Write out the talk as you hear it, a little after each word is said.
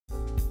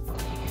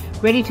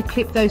Ready to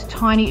clip those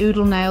tiny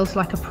oodle nails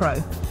like a pro.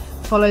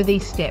 Follow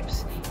these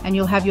steps and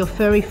you'll have your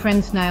furry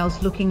friend's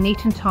nails looking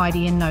neat and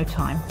tidy in no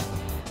time.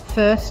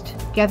 First,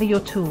 gather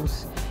your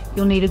tools.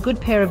 You'll need a good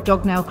pair of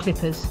dog nail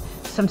clippers,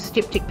 some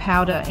styptic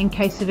powder in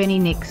case of any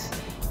nicks,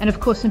 and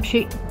of course some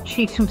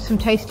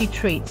tasty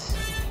treats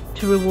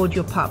to reward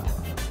your pup.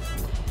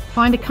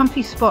 Find a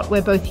comfy spot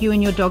where both you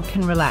and your dog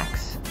can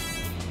relax.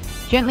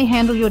 Gently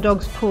handle your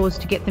dog's paws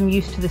to get them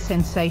used to the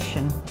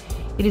sensation.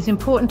 It is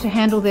important to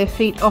handle their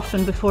feet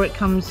often before it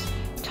comes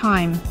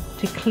time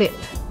to clip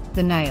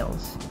the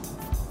nails.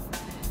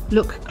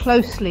 Look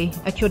closely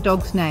at your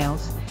dog's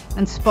nails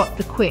and spot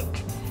the quick,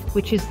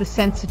 which is the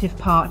sensitive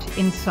part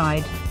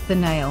inside the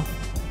nail.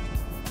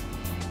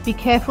 Be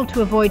careful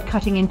to avoid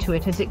cutting into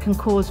it as it can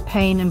cause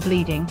pain and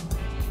bleeding.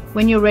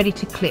 When you're ready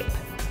to clip,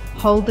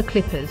 hold the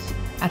clippers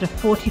at a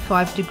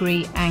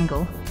 45-degree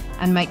angle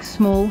and make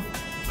small,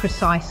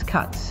 precise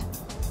cuts.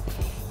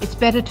 It's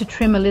better to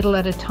trim a little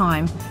at a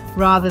time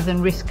rather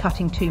than risk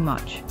cutting too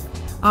much.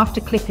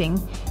 After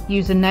clipping,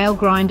 use a nail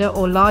grinder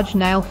or large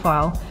nail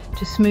file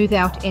to smooth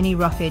out any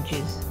rough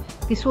edges.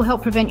 This will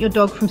help prevent your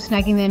dog from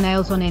snagging their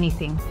nails on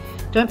anything.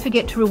 Don't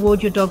forget to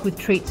reward your dog with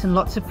treats and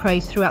lots of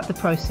praise throughout the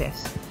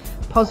process.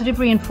 Positive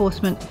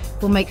reinforcement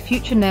will make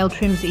future nail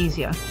trims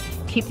easier.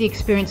 Keep the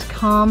experience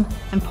calm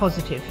and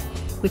positive.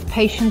 With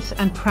patience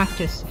and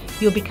practice,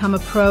 you'll become a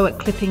pro at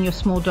clipping your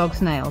small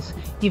dog's nails.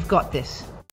 You've got this.